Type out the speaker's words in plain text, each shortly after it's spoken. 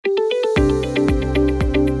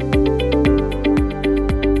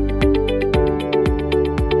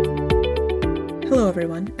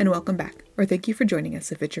everyone, and welcome back, or thank you for joining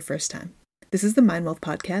us if it's your first time. This is the Mind Wealth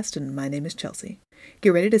Podcast, and my name is Chelsea. Get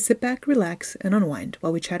ready to sit back, relax, and unwind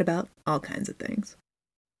while we chat about all kinds of things.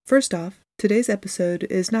 First off, today's episode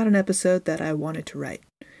is not an episode that I wanted to write.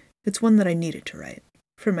 It's one that I needed to write,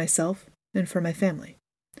 for myself and for my family.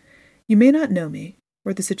 You may not know me,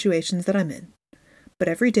 or the situations that I'm in, but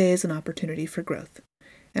every day is an opportunity for growth,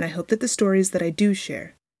 and I hope that the stories that I do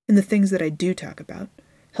share, and the things that I do talk about,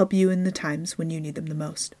 help you in the times when you need them the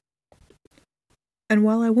most. And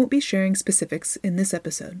while I won't be sharing specifics in this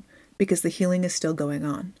episode, because the healing is still going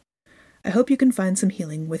on, I hope you can find some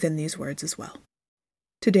healing within these words as well.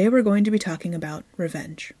 Today we're going to be talking about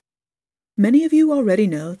revenge. Many of you already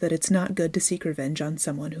know that it's not good to seek revenge on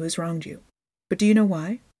someone who has wronged you. But do you know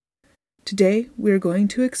why? Today we are going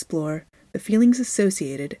to explore the feelings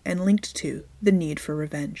associated and linked to the need for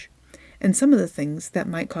revenge, and some of the things that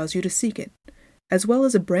might cause you to seek it, as well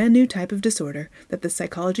as a brand new type of disorder that the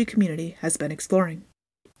psychology community has been exploring.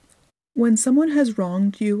 When someone has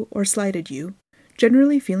wronged you or slighted you,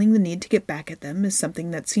 generally feeling the need to get back at them is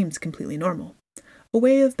something that seems completely normal, a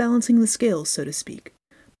way of balancing the scales, so to speak.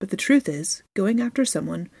 But the truth is, going after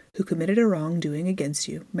someone who committed a wrongdoing against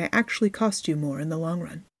you may actually cost you more in the long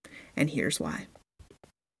run, and here's why.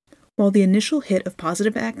 While the initial hit of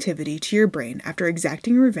positive activity to your brain after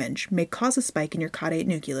exacting revenge may cause a spike in your caudate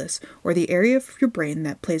nucleus, or the area of your brain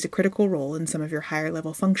that plays a critical role in some of your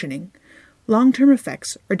higher-level functioning, long-term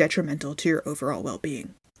effects are detrimental to your overall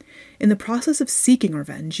well-being. In the process of seeking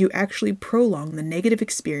revenge, you actually prolong the negative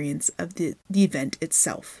experience of the event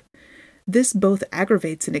itself. This both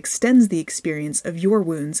aggravates and extends the experience of your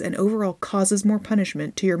wounds and overall causes more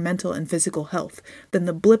punishment to your mental and physical health than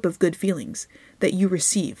the blip of good feelings that you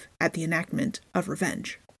receive at the enactment of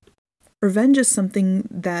revenge. Revenge is something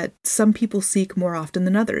that some people seek more often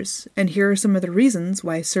than others, and here are some of the reasons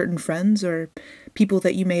why certain friends or people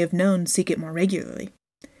that you may have known seek it more regularly.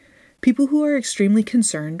 People who are extremely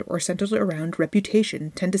concerned or centered around reputation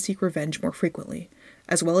tend to seek revenge more frequently,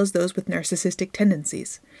 as well as those with narcissistic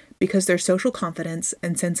tendencies, because their social confidence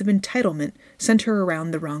and sense of entitlement center around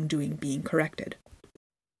the wrongdoing being corrected.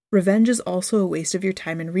 Revenge is also a waste of your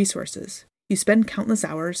time and resources. You spend countless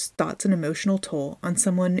hours, thoughts, and emotional toll on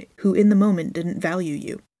someone who in the moment didn't value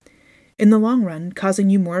you, in the long run causing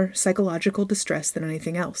you more psychological distress than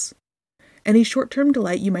anything else. Any short-term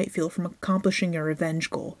delight you might feel from accomplishing your revenge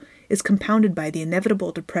goal is compounded by the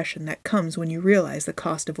inevitable depression that comes when you realize the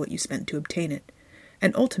cost of what you spent to obtain it,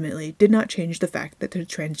 and ultimately did not change the fact that the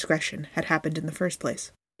transgression had happened in the first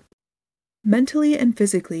place. Mentally and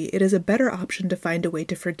physically, it is a better option to find a way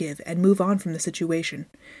to forgive and move on from the situation.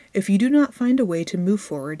 If you do not find a way to move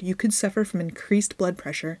forward, you could suffer from increased blood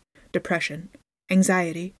pressure, depression,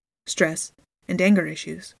 anxiety, stress, and anger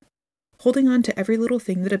issues. Holding on to every little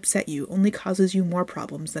thing that upset you only causes you more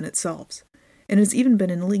problems than it solves, and has even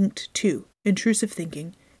been linked to intrusive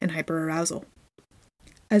thinking and hyperarousal.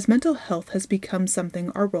 As mental health has become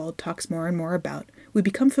something our world talks more and more about, we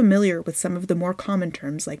become familiar with some of the more common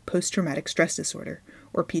terms like post-traumatic stress disorder,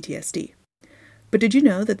 or PTSD. But did you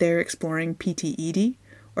know that they are exploring PTED,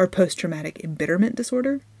 or post-traumatic embitterment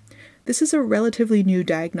disorder? This is a relatively new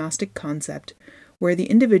diagnostic concept where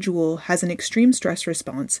the individual has an extreme stress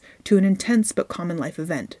response to an intense but common life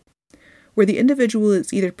event, where the individual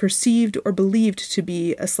is either perceived or believed to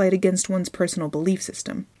be a slight against one's personal belief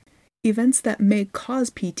system. Events that may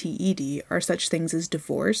cause PTED are such things as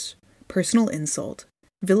divorce, personal insult,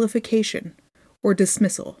 vilification, or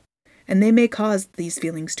dismissal, and they may cause these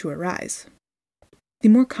feelings to arise. The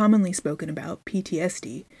more commonly spoken about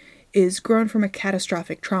PTSD is grown from a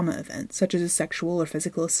catastrophic trauma event, such as a sexual or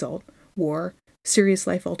physical assault, war, serious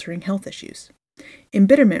life-altering health issues.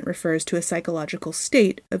 Embitterment refers to a psychological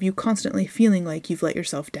state of you constantly feeling like you've let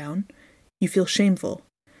yourself down. You feel shameful.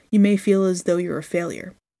 You may feel as though you're a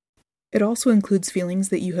failure. It also includes feelings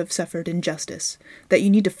that you have suffered injustice, that you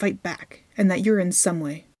need to fight back, and that you're in some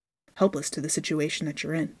way helpless to the situation that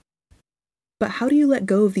you're in. But how do you let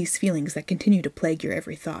go of these feelings that continue to plague your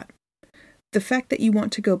every thought? The fact that you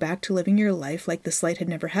want to go back to living your life like the slight had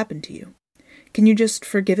never happened to you. Can you just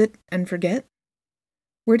forgive it and forget?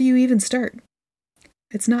 Where do you even start?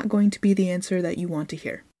 It's not going to be the answer that you want to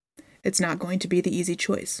hear. It's not going to be the easy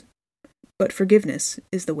choice. But forgiveness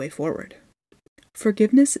is the way forward.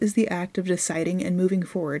 Forgiveness is the act of deciding and moving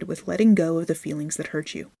forward with letting go of the feelings that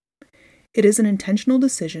hurt you. It is an intentional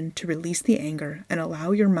decision to release the anger and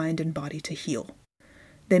allow your mind and body to heal.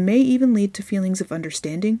 They may even lead to feelings of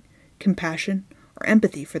understanding, compassion, or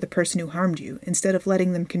empathy for the person who harmed you instead of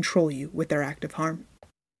letting them control you with their act of harm.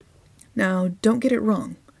 Now, don't get it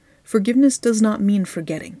wrong. Forgiveness does not mean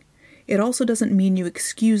forgetting. It also doesn't mean you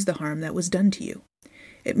excuse the harm that was done to you.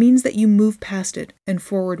 It means that you move past it and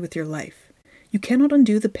forward with your life. You cannot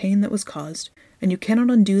undo the pain that was caused, and you cannot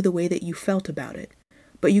undo the way that you felt about it,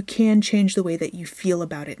 but you can change the way that you feel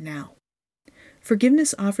about it now.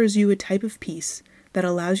 Forgiveness offers you a type of peace that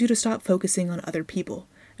allows you to stop focusing on other people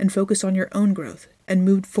and focus on your own growth and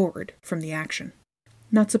move forward from the action.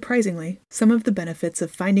 Not surprisingly, some of the benefits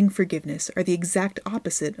of finding forgiveness are the exact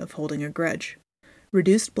opposite of holding a grudge.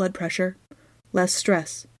 Reduced blood pressure, less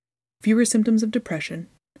stress, fewer symptoms of depression,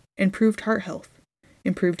 improved heart health,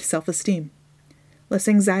 improved self-esteem, less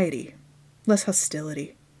anxiety, less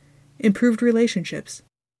hostility, improved relationships,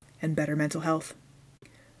 and better mental health.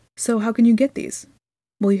 So how can you get these?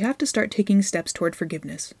 Well, you have to start taking steps toward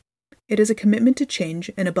forgiveness. It is a commitment to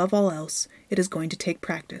change, and above all else, it is going to take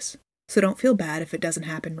practice. So don't feel bad if it doesn't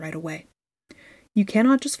happen right away. You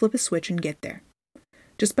cannot just flip a switch and get there.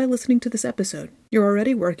 Just by listening to this episode, you're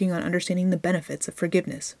already working on understanding the benefits of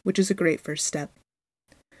forgiveness, which is a great first step.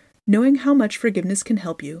 Knowing how much forgiveness can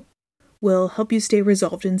help you will help you stay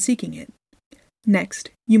resolved in seeking it.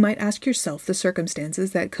 Next, you might ask yourself the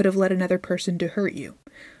circumstances that could have led another person to hurt you.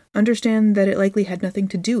 Understand that it likely had nothing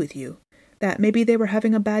to do with you, that maybe they were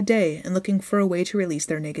having a bad day and looking for a way to release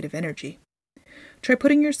their negative energy. Try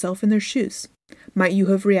putting yourself in their shoes. Might you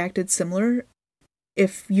have reacted similar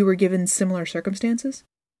if you were given similar circumstances?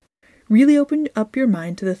 Really open up your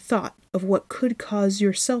mind to the thought of what could cause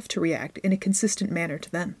yourself to react in a consistent manner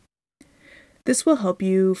to them. This will help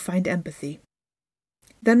you find empathy.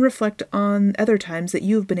 Then reflect on other times that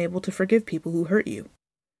you have been able to forgive people who hurt you.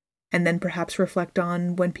 And then perhaps reflect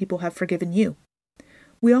on when people have forgiven you.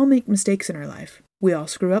 We all make mistakes in our life. We all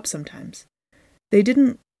screw up sometimes. They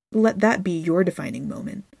didn't let that be your defining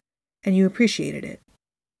moment, and you appreciated it.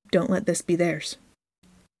 Don't let this be theirs.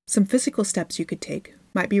 Some physical steps you could take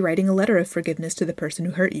might be writing a letter of forgiveness to the person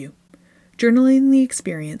who hurt you. Journaling the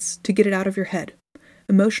experience to get it out of your head.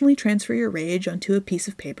 Emotionally transfer your rage onto a piece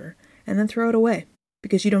of paper, and then throw it away,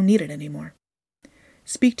 because you don't need it anymore.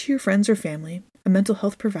 Speak to your friends or family, a mental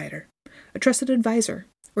health provider, a trusted advisor,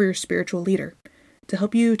 or your spiritual leader to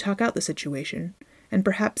help you talk out the situation and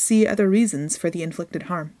perhaps see other reasons for the inflicted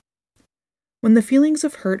harm. When the feelings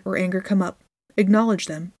of hurt or anger come up, acknowledge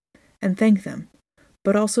them and thank them,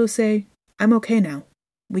 but also say, "I'm okay now.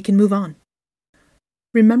 We can move on."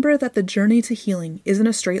 Remember that the journey to healing isn't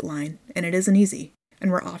a straight line, and it isn't easy,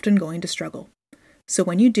 and we're often going to struggle. So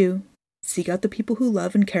when you do, seek out the people who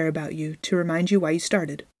love and care about you to remind you why you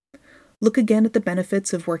started. Look again at the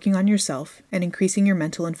benefits of working on yourself and increasing your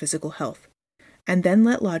mental and physical health, and then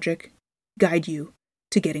let logic guide you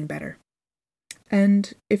to getting better.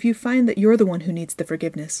 And if you find that you're the one who needs the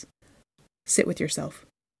forgiveness, sit with yourself.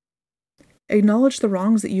 Acknowledge the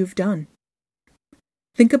wrongs that you've done.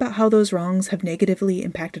 Think about how those wrongs have negatively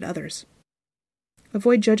impacted others.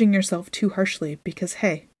 Avoid judging yourself too harshly because,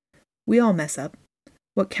 hey, we all mess up.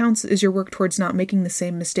 What counts is your work towards not making the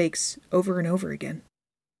same mistakes over and over again.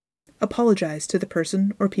 Apologize to the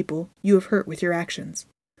person or people you have hurt with your actions.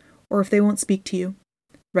 Or if they won't speak to you,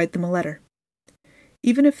 write them a letter.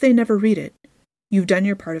 Even if they never read it, you've done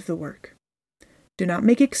your part of the work. Do not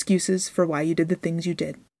make excuses for why you did the things you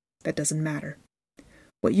did. That doesn't matter.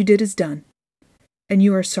 What you did is done, and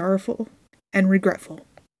you are sorrowful and regretful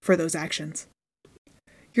for those actions.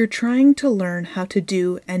 You're trying to learn how to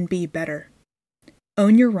do and be better.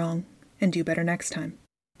 Own your wrong and do better next time.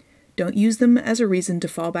 Don't use them as a reason to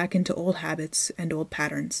fall back into old habits and old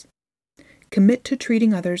patterns. Commit to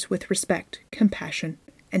treating others with respect, compassion,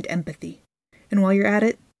 and empathy. And while you're at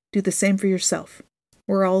it, do the same for yourself.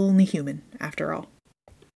 We're all only human, after all.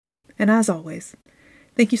 And as always,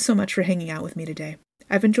 thank you so much for hanging out with me today.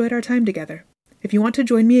 I've enjoyed our time together. If you want to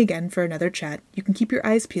join me again for another chat, you can keep your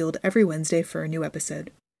eyes peeled every Wednesday for a new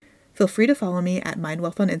episode. Feel free to follow me at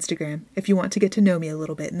MindWealth on Instagram if you want to get to know me a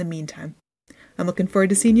little bit in the meantime. I'm looking forward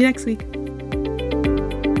to seeing you next week.